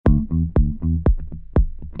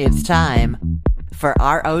It's time for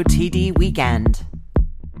ROTD Weekend.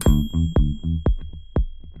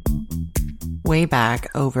 Way back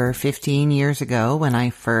over 15 years ago, when I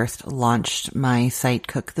first launched my site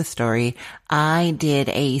Cook the Story, I did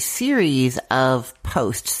a series of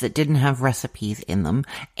posts that didn't have recipes in them,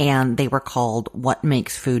 and they were called What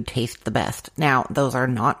Makes Food Taste the Best. Now, those are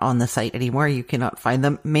not on the site anymore. You cannot find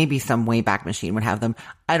them. Maybe some Wayback Machine would have them.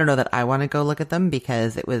 I don't know that I want to go look at them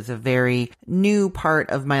because it was a very new part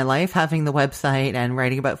of my life, having the website and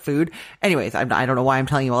writing about food. Anyways, I don't know why I'm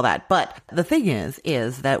telling you all that. But the thing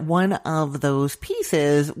is that one of those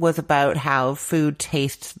pieces was about how food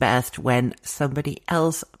tastes best when somebody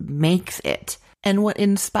else makes it. And what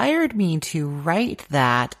inspired me to write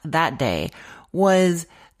that day was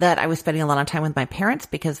that I was spending a lot of time with my parents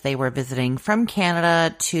because they were visiting from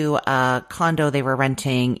Canada to a condo they were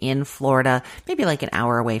renting in Florida, maybe like an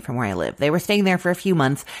hour away from where I live. They were staying there for a few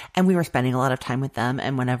months and we were spending a lot of time with them.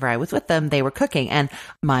 And whenever I was with them, they were cooking. And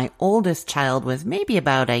my oldest child was maybe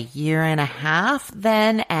about a year and a half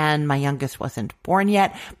then, and my youngest wasn't born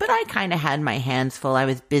yet, but I kind of had my hands full. I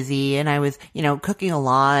was busy and I was, cooking a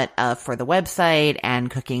lot for the website and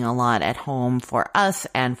cooking a lot at home for us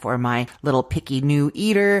and for my little picky new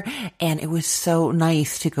eater. And it was so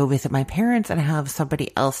nice to go visit my parents and have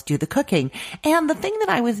somebody else do the cooking. And the thing that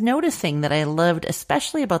I was noticing that I loved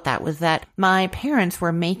especially about that was that my parents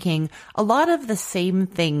were making a lot of the same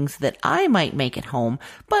things that I might make at home,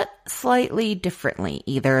 but slightly differently.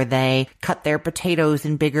 Either they cut their potatoes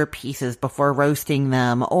in bigger pieces before roasting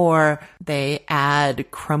them, or they add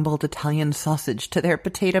crumbled Italian sausage to their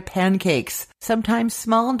potato pancakes. Sometimes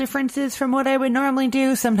small differences from what I would normally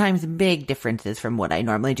do, sometimes big differences from what I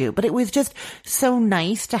normally do. But it was just so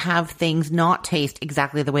nice to have things not taste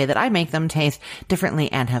exactly the way that I make them, taste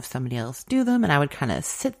differently, and have somebody else do them. And I would kind of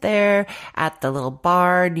sit there at the little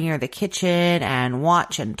bar near the kitchen and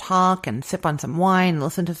watch and talk and sip on some wine and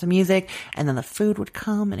listen to some music. And then the food would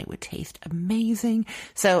come and it would taste amazing.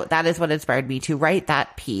 So that is what inspired me to write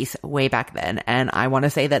that piece way back then. And I want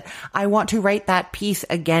to say that I want to write that piece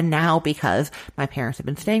again now because my parents have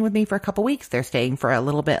been staying with me for a couple weeks. They're staying for a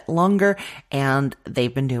little bit longer and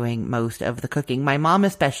they've been doing most of the cooking, my mom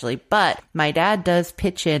especially, but my dad does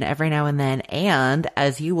pitch in every now and then. And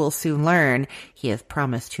as you will soon learn, he has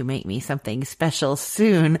promised to make me something special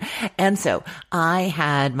soon. And so I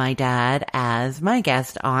had my dad as my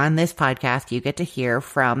guest on this podcast. You get to hear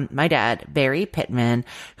from my dad, Barry Pittman,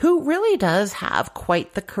 who really does have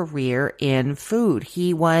quite the career in food.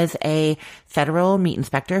 He was a federal meat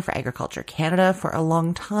inspector for Agriculture Canada for a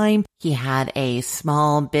long time. He had a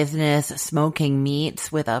small business smoking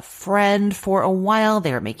meats with a friend for a while.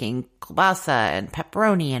 They were making kielbasa and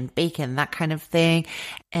pepperoni and bacon, that kind of thing.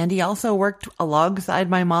 And he also worked alongside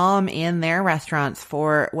my mom in their restaurants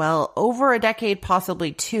for, well, over a decade,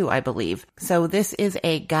 possibly two, I believe. So this is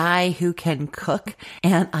a guy who can cook,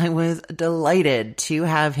 and I was delighted to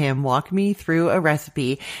have him walk me through a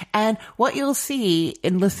recipe. And what you'll see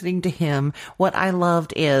in listening to him, what I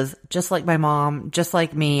loved is, just like my mom, just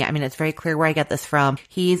like me, I mean, it's very clear where I get this from.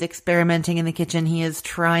 He's experimenting in the kitchen. He is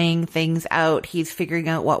trying things out. He's figuring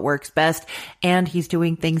out what works best, and he's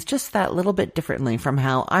doing things just that little bit differently from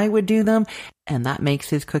how I would do them. And that makes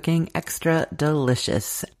his cooking extra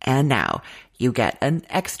delicious. And now you get an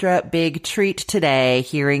extra big treat today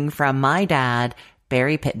hearing from my dad,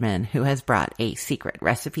 Barry Pittman, who has brought a secret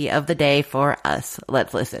recipe of the day for us.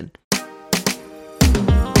 Let's listen.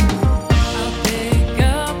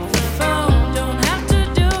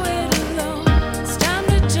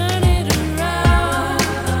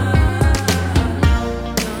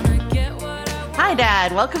 Hi,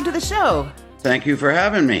 Dad. Welcome to the show. Thank you for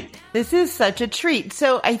having me. This is such a treat.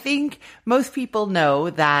 So I think most people know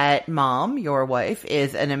that Mom, your wife,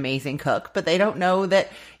 is an amazing cook, but they don't know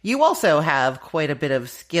that you also have quite a bit of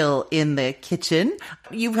skill in the kitchen.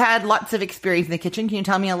 You've had lots of experience in the kitchen. Can you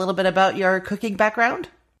tell me a little bit about your cooking background?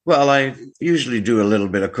 Well, I usually do a little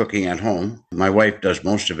bit of cooking at home. My wife does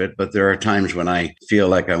most of it, but there are times when I feel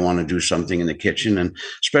like I want to do something in the kitchen. And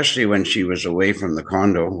especially when she was away from the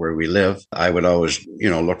condo where we live, I would always,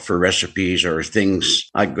 look for recipes or things,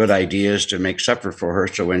 like good ideas to make supper for her.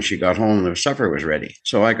 So when she got home, the supper was ready.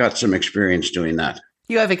 So I got some experience doing that.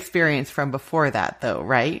 You have experience from before that, though,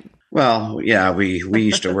 right? Well, yeah, we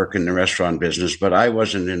used to work in the restaurant business, but I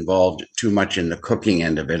wasn't involved too much in the cooking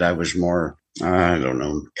end of it. I was more,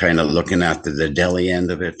 kind of looking at the deli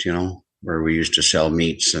end of it, where we used to sell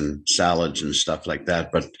meats and salads and stuff like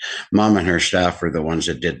that. But Mom and her staff were the ones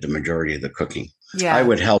that did the majority of the cooking. Yeah. I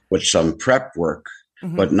would help with some prep work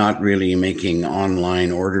but not really making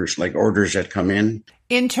online orders, like orders that come in.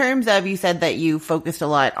 In terms of, you said that you focused a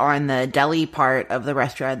lot on the deli part of the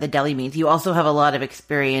restaurant, the deli meats. You also have a lot of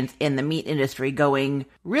experience in the meat industry going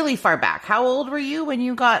really far back. How old were you when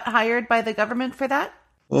you got hired by the government for that?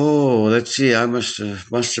 Oh, let's see. I must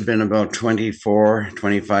have been about 24,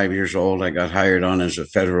 25 years old. I got hired on as a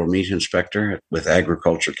federal meat inspector with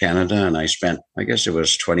Agriculture Canada, and I spent, I guess it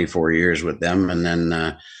was 24 years with them. And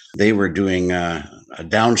then they were doing a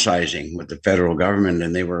downsizing with the federal government,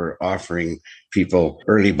 and they were offering people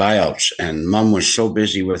early buyouts. And Mom was so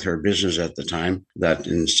busy with her business at the time that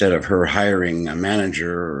instead of her hiring a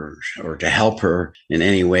manager or to help her in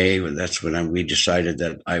any way, that's when we decided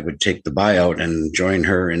that I would take the buyout and join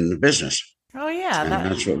her in the business. Oh, yeah. And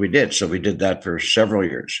that's what we did. So we did that for several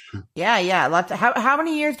years. Yeah. How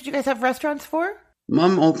many years did you guys have restaurants for?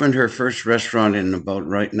 Mom opened her first restaurant in about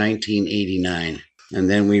 1989. And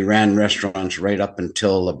then we ran restaurants right up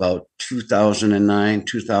until about 2009,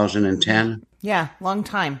 2010. Yeah, long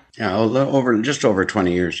time. Yeah, just over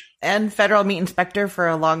 20 years. And federal meat inspector for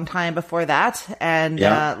a long time before that. And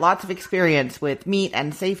lots of experience with meat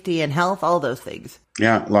and safety and health, all those things.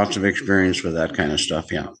 Yeah, lots of experience with that kind of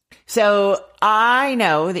stuff, yeah. So I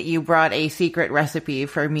know that you brought a secret recipe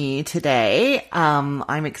for me today.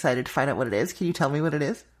 I'm excited to find out what it is. Can you tell me what it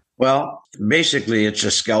is? Well, basically, it's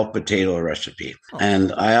a scallop potato recipe. Oh.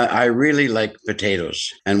 And I really like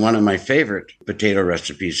potatoes. And one of my favorite potato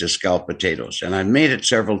recipes is scallop potatoes. And I've made it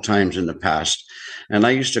several times in the past. And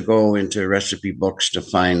I used to go into recipe books to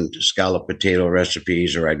find scallop potato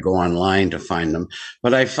recipes, or I'd go online to find them.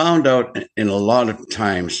 But I found out in a lot of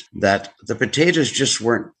times that the potatoes just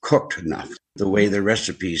weren't cooked enough, the way the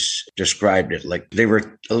recipes described it. Like they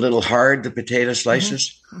were a little hard, the potato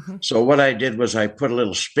slices. Mm-hmm. So what I did was I put a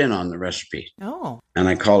little spin on the recipe. Oh. And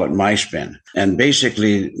I call it my spin. And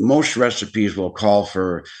basically, most recipes will call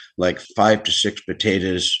for like 5 to 6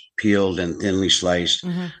 potatoes peeled and thinly sliced.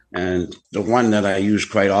 Mm-hmm. And the one that I use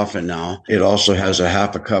quite often now, it also has a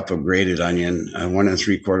half a cup of grated onion, 1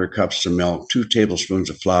 3/4 cups of milk, 2 tablespoons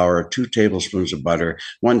of flour, 2 tablespoons of butter,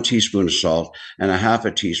 1 teaspoon of salt, and a half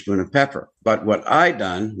a teaspoon of pepper. But what I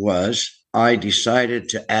done was I decided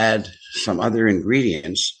to add some other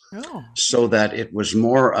ingredients so that it was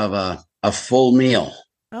more of a full meal.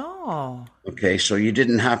 Oh. Okay, so you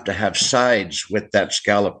didn't have to have sides with that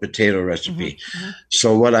scallop potato recipe. Mm-hmm.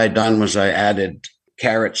 So what I done was I added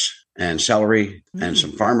carrots and celery and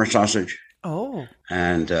some farmer sausage. Oh.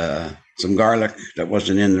 And some garlic that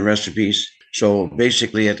wasn't in the recipes. So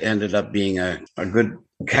basically it ended up being a good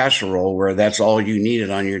casserole where that's all you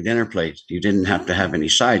needed on your dinner plate. You didn't have to have any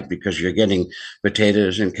sides because you're getting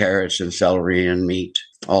potatoes and carrots and celery and meat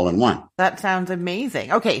all in one. That sounds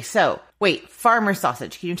amazing. Okay, so wait, farmer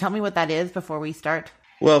sausage. Can you tell me what that is before we start?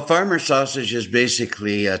 Well, farmer sausage is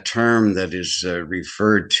basically a term that is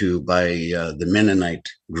referred to by the Mennonite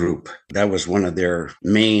group. That was one of their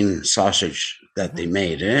main sausage that they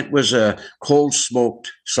made. And it was a cold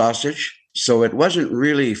smoked sausage. So it wasn't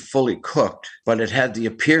really fully cooked, but it had the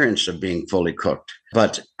appearance of being fully cooked.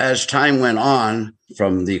 But as time went on,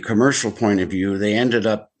 from the commercial point of view, they ended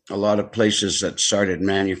up, a lot of places that started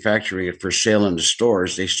manufacturing it for sale in the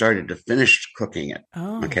stores, they started to finish cooking it.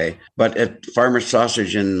 Oh. Okay. But at Farmer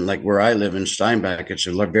Sausage in like where I live in Steinbach, it's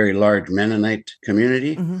a very large Mennonite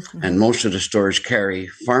community. Mm-hmm. And most of the stores carry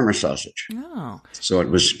farmer sausage. Oh. So it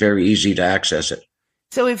was very easy to access it.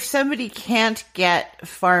 So if somebody can't get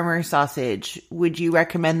farmer sausage, would you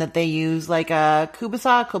recommend that they use like a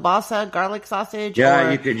kielbasa, garlic sausage? Yeah,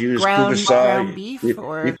 or you could use ground beef?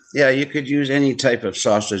 You could use any type of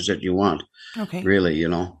sausage that you want. Okay. Really,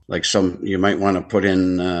 like you might want to put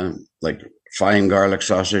in like fine garlic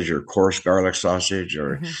sausage or coarse garlic sausage,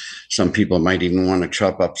 or some people might even want to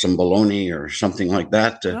chop up some bologna or something like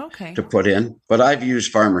that to put in. But I've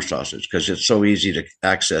used farmer sausage because it's so easy to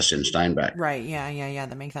access in Steinbach. Right. Yeah.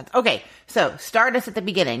 That makes sense. Okay. So start us at the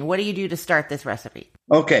beginning. What do you do to start this recipe?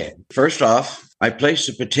 Okay. First off, I place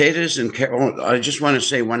the potatoes and I just want to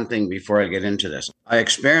say one thing before I get into this. I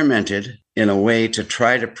experimented in a way to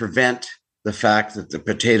try to prevent the fact that the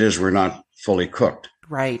potatoes were not fully cooked.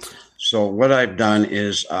 Right. So what I've done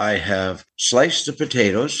is I have sliced the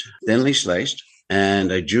potatoes, thinly sliced,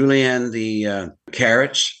 and I julienne the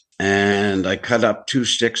carrots, and I cut up 2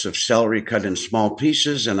 sticks of celery cut in small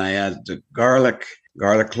pieces, and I add the garlic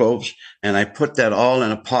cloves, and I put that all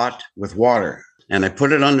in a pot with water, and I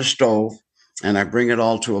put it on the stove, and I bring it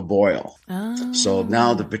all to a boil. Oh. So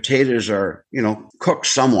now the potatoes are, cooked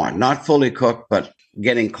somewhat, not fully cooked, but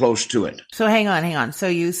getting close to it. So hang on. So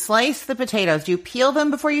you slice the potatoes. Do you peel them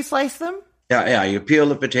before you slice them? Yeah. You peel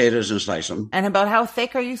the potatoes and slice them. And about how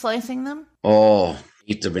thick are you slicing them? Oh,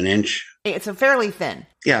 1/8 of an inch. It's a fairly thin.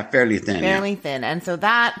 Yeah, fairly thin. Fairly thin. And so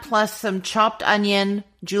that plus some chopped onion,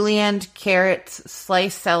 julienne carrots,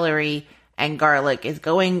 sliced celery, and garlic is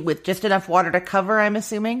going with just enough water to cover, I'm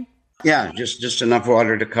assuming? Yeah, just enough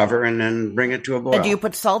water to cover and then bring it to a boil. And do you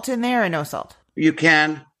put salt in there or no salt? You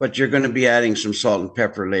can, but you're going to be adding some salt and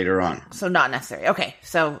pepper later on. So not necessary. Okay,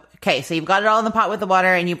 so you've got it all in the pot with the water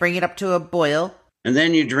and you bring it up to a boil. And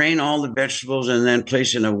then you drain all the vegetables and then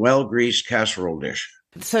place in a well-greased casserole dish.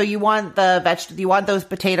 So you want you want those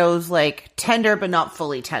potatoes like tender but not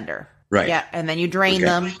fully tender. Right. Yeah, and then you drain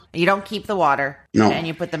them. You don't keep the water. No. And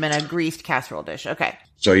you put them in a greased casserole dish. Okay.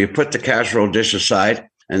 So you put the casserole dish aside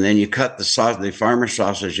and then you cut the farmer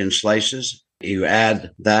sausage in slices. You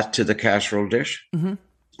add that to the casserole dish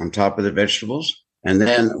on top of the vegetables. And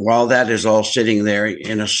then while that is all sitting there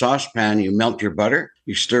in a saucepan, you melt your butter,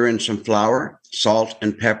 you stir in some flour, salt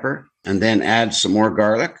and pepper, and then add some more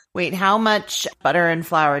garlic. Wait, how much butter and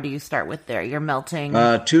flour do you start with there? You're melting?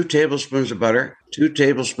 2 tablespoons of butter, 2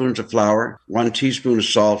 tablespoons of flour, 1 teaspoon of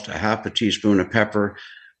salt, a half a teaspoon of pepper,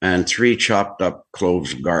 and 3 chopped up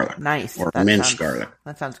cloves of garlic. Nice. Or minced garlic.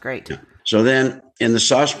 That sounds great. Yeah. So then in the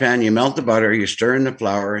saucepan, you melt the butter, you stir in the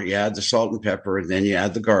flour, you add the salt and pepper, and then you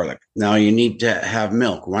add the garlic. Now you need to have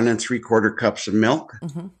milk, 1 3/4 cups of milk.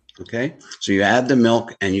 Okay. So you add the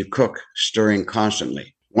milk and you cook, stirring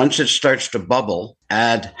constantly. Once it starts to bubble,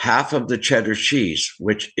 add half of the cheddar cheese,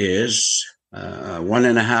 which is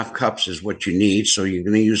 1.5 cups is what you need. So you're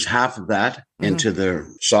going to use half of that into the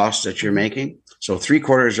sauce that you're making. So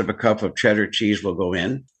 3/4 of a cup of cheddar cheese will go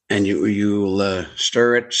in. And you'll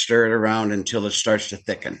stir it around until it starts to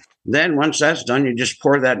thicken. Then once that's done, you just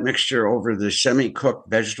pour that mixture over the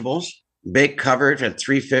semi-cooked vegetables. Bake covered at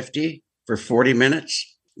 350 for 40 minutes.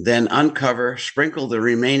 Then uncover, sprinkle the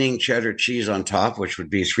remaining cheddar cheese on top, which would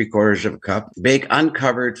be 3/4 of a cup. Bake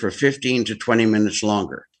uncovered for 15 to 20 minutes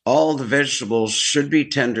longer. All the vegetables should be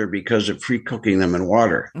tender because of pre-cooking them in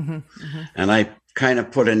water. And I kind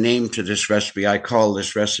of put a name to this recipe. I call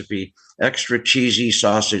this recipe extra cheesy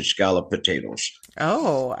sausage scallop potatoes.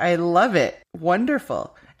 Oh, I love it.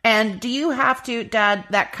 Wonderful. And do you have to, Dad,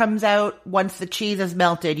 that comes out once the cheese is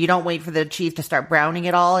melted? You don't wait for the cheese to start browning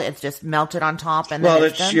at all? It's just melted on top and then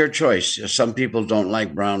it's done? Your choice. Some people don't like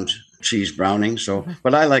cheese browning,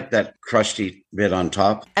 but I like that crusty bit on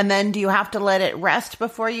top. And then do you have to let it rest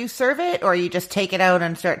before you serve it, or you just take it out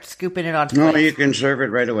and start scooping it onto No, plates? you can serve it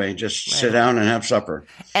right away. Just sit down and have supper.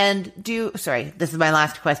 And sorry, this is my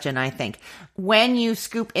last question, I think. When you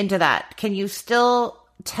scoop into that, can you still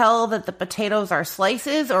tell that the potatoes are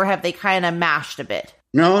slices, or have they kind of mashed a bit?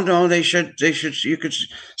 No, they should,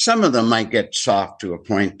 some of them might get soft to a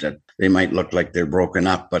point that they might look like they're broken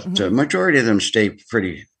up, but majority of them stay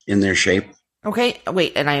pretty in their shape. Okay,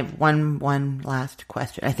 wait, and I have one last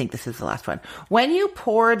question. I think this is the last one. When you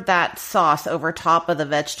poured that sauce over top of the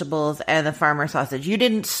vegetables and the farmer sausage, you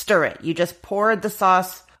didn't stir it. You just poured the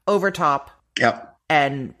sauce over top. Yep.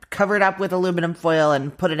 And covered up with aluminum foil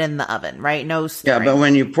and put it in the oven, right? No stirring. Yeah, but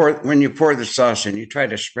when you pour the sauce in, you try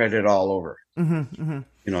to spread it all over.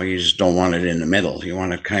 You just don't want it in the middle. You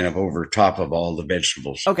want it kind of over top of all the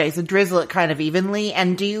vegetables. Okay, so drizzle it kind of evenly.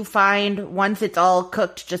 And do you find once it's all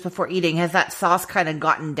cooked just before eating, has that sauce kind of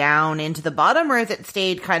gotten down into the bottom, or has it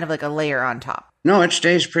stayed kind of like a layer on top? No, it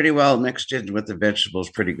stays pretty well mixed in with the vegetables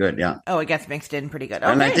pretty good, yeah. Oh, it gets mixed in pretty good.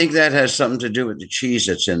 Okay. And I think that has something to do with the cheese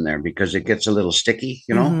that's in there because it gets a little sticky,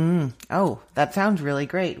 Oh, that sounds really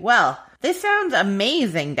great. Well, this sounds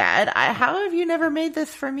amazing, Dad. How have you never made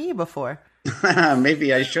this for me before?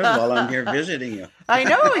 Maybe I should while I'm here visiting you. I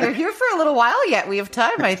know, you're here for a little while yet. We have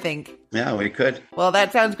time, I think. Yeah, we could. Well,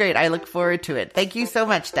 that sounds great. I look forward to it. Thank you so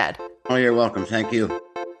much, Dad. Oh, you're welcome. Thank you.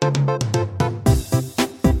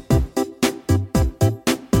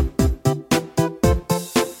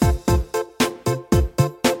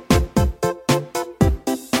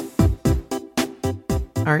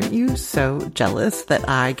 Aren't you so jealous that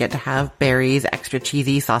I get to have Barry's extra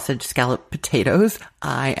cheesy sausage scallop potatoes?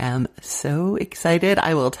 I am so excited.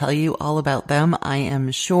 I will tell you all about them, I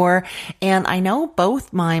am sure. And I know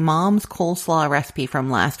both my mom's coleslaw recipe from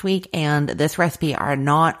last week and this recipe are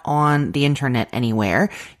not on the internet anywhere.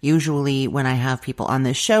 Usually when I have people on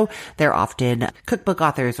this show, they're often cookbook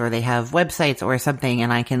authors or they have websites or something,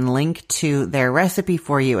 and I can link to their recipe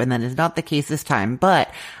for you, and that is not the case this time. But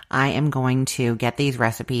I am going to get these recipes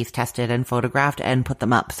recipes tested and photographed and put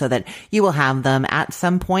them up so that you will have them at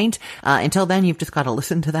some point. Until then, you've just got to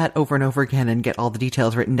listen to that over and over again and get all the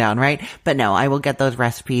details written down, right? But no, I will get those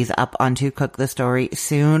recipes up onto Cook the Story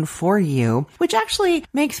soon for you, which actually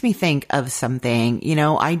makes me think of something. You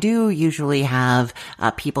know, I do usually have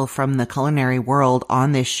people from the culinary world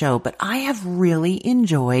on this show, but I have really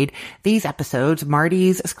enjoyed these episodes.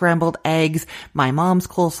 Marty's scrambled eggs, my mom's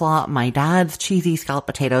coleslaw, my dad's cheesy scallop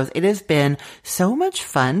potatoes. It has been so much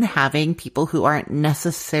fun having people who aren't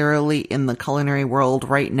necessarily in the culinary world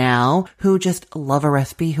right now who just love a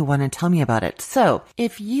recipe who want to tell me about it. So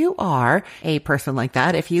if you are a person like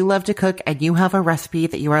that, if you love to cook and you have a recipe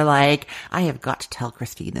that you are like, I have got to tell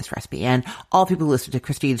Christine this recipe, and all people who listen to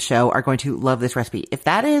Christine's show are going to love this recipe. If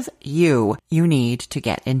that is you, you need to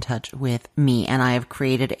get in touch with me, and I have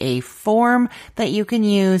created a form that you can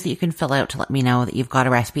use, that you can fill out to let me know that you've got a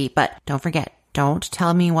recipe. But don't forget, don't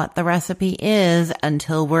tell me what the recipe is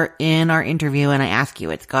until we're in our interview and I ask you.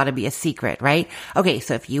 It's got to be a secret, right? Okay,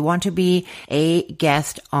 so if you want to be a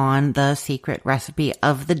guest on the secret recipe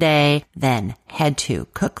of the day, then head to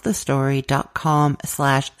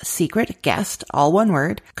cookthestory.com/secret guest, all one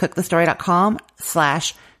word,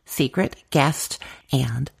 cookthestory.com/secret guest,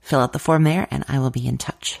 and fill out the form there and I will be in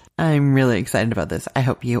touch. I'm really excited about this. I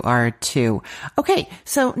hope you are too. Okay,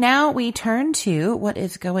 so now we turn to what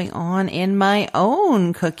is going on in my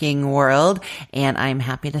own cooking world, and I'm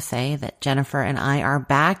happy to say that Jennifer and I are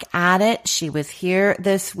back at it. She was here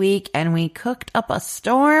this week and we cooked up a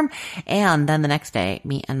storm, and then the next day,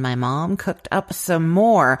 me and my mom cooked up some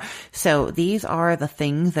more. So these are the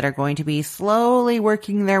things that are going to be slowly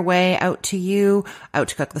working their way out to you, out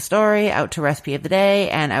to Cook the Story, out to Recipe of the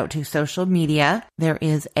Day, and out to social media. There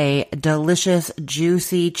is a delicious,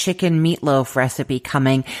 juicy chicken meatloaf recipe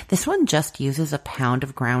coming. This one just uses a pound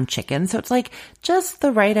of ground chicken, so it's like just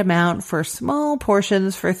the right amount for small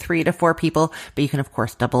portions for 3 to 4 people, but you can of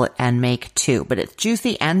course double it and make 2. But it's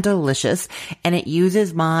juicy and delicious, and it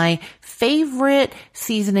uses my favorite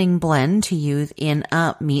seasoning blend to use in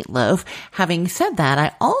a meatloaf. Having said that,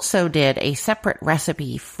 I also did a separate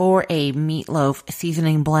recipe for a meatloaf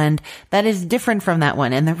seasoning blend that is different from that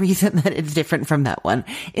one, and the reason that it's different from that one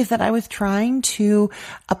is that I was trying to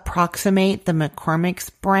approximate the McCormick's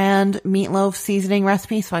brand meatloaf seasoning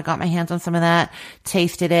recipe. So I got my hands on some of that,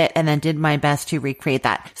 tasted it, and then did my best to recreate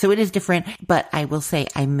that. So it is different, but I will say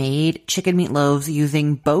I made chicken meatloaves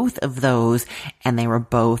using both of those, and they were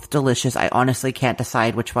both delicious. I honestly can't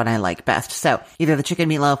decide which one I like best. So either the chicken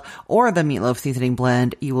meatloaf or the meatloaf seasoning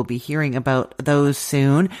blend, you will be hearing about those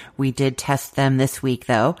soon. We did test them this week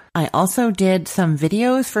though. I also did some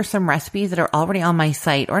videos for some recipes that are already on my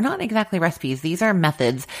site, or not exactly recipes. These are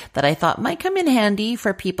methods that I thought might come in handy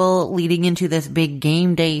for people leading into this big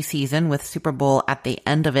game day season with Super Bowl at the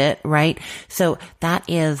end of it, right? So that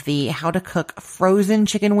is the how to cook frozen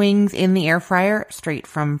chicken wings in the air fryer straight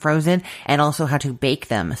from frozen, and also how to bake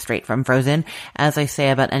them straight from frozen. As I say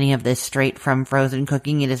about any of this straight from frozen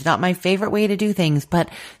cooking, it is not my favorite way to do things, but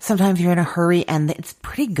sometimes you're in a hurry and it's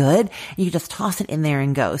pretty good. You just toss it in there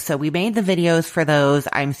and go. So we made the videos for those.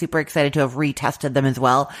 I'm super excited to have retested them as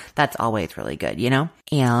well. That's always really good, you know?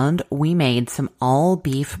 And we made some all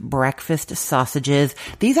beef breakfast sausages.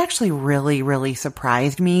 These actually really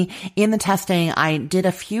surprised me. In the testing, I did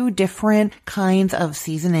a few different kinds of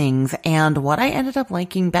seasonings, and what I ended up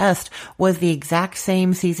liking best was the exact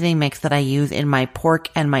same seasoning mix that I use in my pork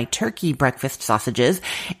and my turkey breakfast sausages.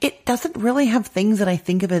 It doesn't really have things that I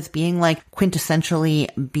think of as being like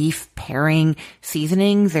quintessentially beef pairing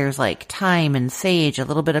seasonings. There's like thyme and sage, a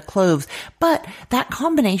little bit of cloves, but that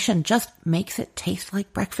combination just makes it taste like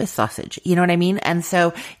breakfast sausage. You know what I mean? And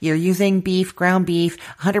so you're using beef, ground beef,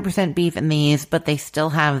 100% beef in these, but they still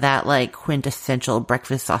have that like quintessential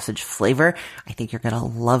breakfast sausage flavor. I think you're going to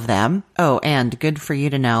love them. Oh, and good for you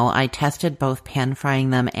to know, I tested both pan frying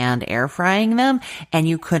them and air frying them, and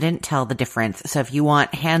you couldn't tell the difference. So if you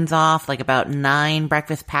want hands off, like about 9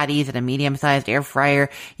 breakfast patties in a medium sized air fryer,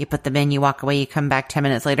 you put them in, you walk away, you come back 10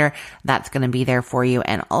 minutes later, that's going to be there for you.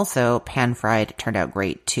 And also pan fried turned out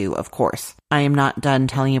great too, of course. I am not done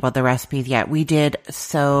telling you about the recipes yet. We did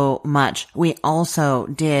so much. We also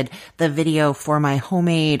did the video for my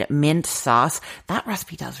homemade mint sauce. That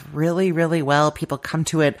recipe does really well. People come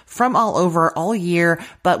to it from all over all year,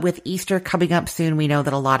 but with Easter coming up soon, we know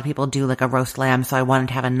that a lot of people do like a roast lamb, so I wanted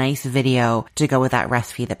to have a nice video to go with that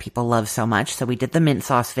recipe that people love so much. So we did the mint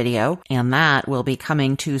sauce video, and that will be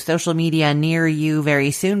coming to social media near you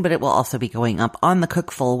very soon, but it will also be going up on the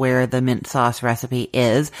Cookful where the mint sauce recipe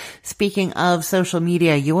is. Speaking of social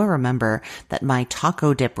media, you will remember that my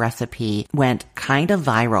taco dip recipe went kind of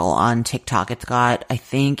viral on TikTok. It's got, I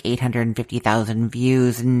think, 850,000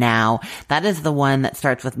 views now. That is the one that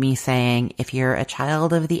starts with me saying, if you're a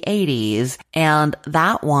child of the 80s. And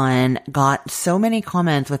that one got so many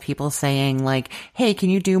comments with people saying like, hey, can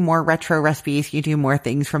you do more retro recipes? Can you do more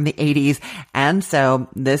things from the 80s? And so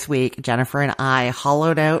this week, Jennifer and I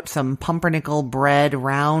hollowed out some pumpernickel bread,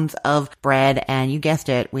 rounds of bread, and you guessed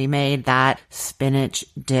it, we made that spinach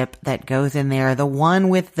dip that goes in there, the one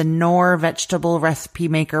with the Knorr vegetable recipe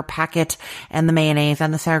maker packet and the mayonnaise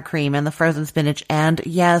and the sour cream and the frozen spinach and,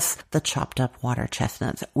 yes, the chopped up water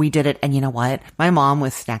chestnuts. We did it, and you know what? My mom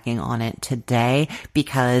was snacking on it today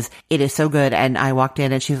because it is so good, and I walked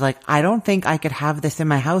in and she was like, I don't think I could have this in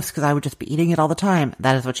my house because I would just be eating it all the time.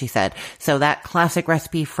 That is what she said. So that classic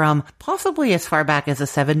recipe from possibly as far back as the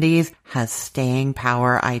 70s has staying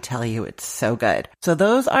power. I tell you, it's so good. So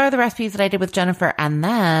those are the recipes that I did with Jennifer. And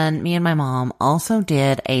then me and my mom also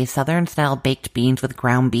did a Southern style baked beans with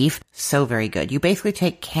ground beef. So very good. You basically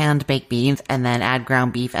take canned baked beans and then add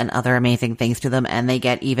ground beef and other amazing things to them, and they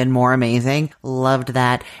get even more amazing. Loved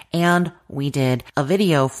that. And we did a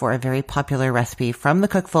video for a very popular recipe from the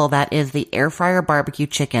Cookful. That is the air fryer barbecue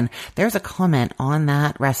chicken. There's a comment on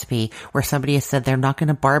that recipe where somebody has said they're not going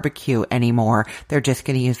to barbecue anymore. They're just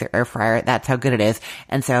going to use their air fryer. That's how good it is.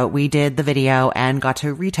 And so we did the video and got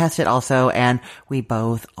to retest it also. And we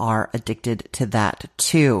both are addicted to that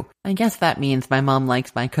too. I guess that means my mom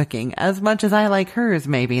likes my cooking as much as I like hers,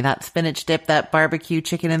 maybe. That spinach dip, that barbecue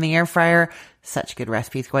chicken in the air fryer. Such good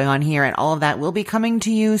recipes going on here, and all of that will be coming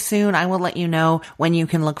to you soon. I will let you know when you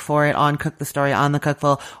can look for it on Cook the Story on the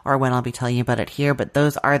Cookful, or when I'll be telling you about it here, but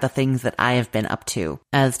those are the things that I have been up to.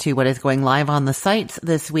 As to what is going live on the sites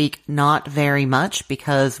this week, not very much,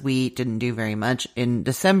 because we didn't do very much in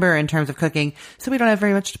December in terms of cooking, so we don't have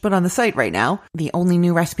very much to put on the site right now. The only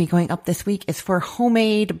new recipe going up this week is for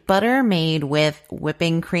homemade butter made with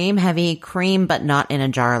whipping cream, heavy cream, but not in a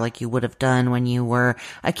jar like you would have done when you were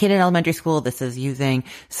a kid in elementary school. This is using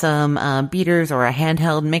some beaters or a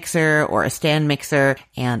handheld mixer or a stand mixer.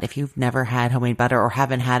 And if you've never had homemade butter or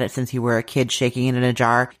haven't had it since you were a kid shaking it in a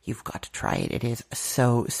jar, you've got to try it. It is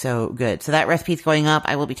so, so good. So that recipe is going up.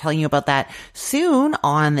 I will be telling you about that soon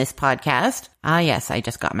on this podcast. Yes, I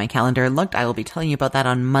just got my calendar looked. I will be telling you about that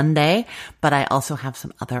on Monday, but I also have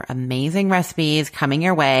some other amazing recipes coming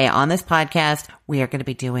your way on this podcast. We are going to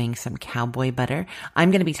be doing some cowboy butter.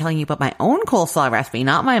 I'm going to be telling you about my own coleslaw recipe,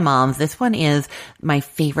 not my mom's. This one is my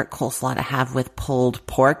favorite coleslaw to have with pulled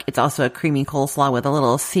pork. It's also a creamy coleslaw with a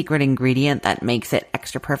little secret ingredient that makes it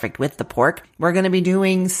extra perfect with the pork. We're going to be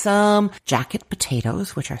doing some jacket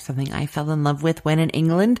potatoes, which are something I fell in love with when in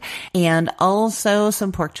England, and also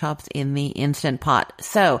some pork chops in the Instant Pot.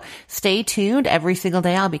 So stay tuned. Every single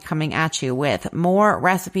day I'll be coming at you with more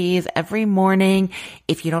recipes every morning.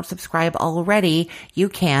 If you don't subscribe already, you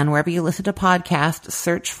can, wherever you listen to podcasts,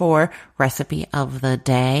 search for Recipe of the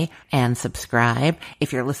Day and subscribe.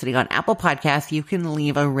 If you're listening on Apple Podcasts, you can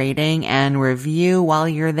leave a rating and review while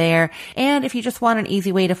you're there. And if you just want an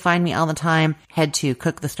easy way to find me all the time, head to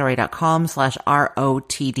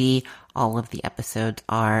cookthestory.com/ROTD. All of the episodes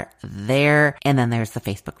are there. And then there's the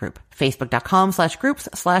Facebook group,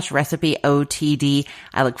 facebook.com/groups/recipeotd.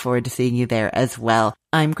 I look forward to seeing you there as well.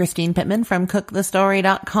 I'm Christine Pittman from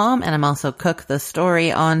cookthestory.com, and I'm also Cook the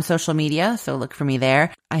Story on social media, so look for me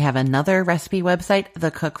there. I have another recipe website,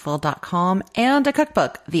 thecookful.com, and a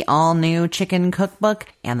cookbook, the all-new chicken cookbook,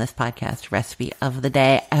 and this podcast, Recipe of the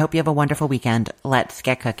Day. I hope you have a wonderful weekend. Let's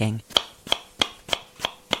get cooking.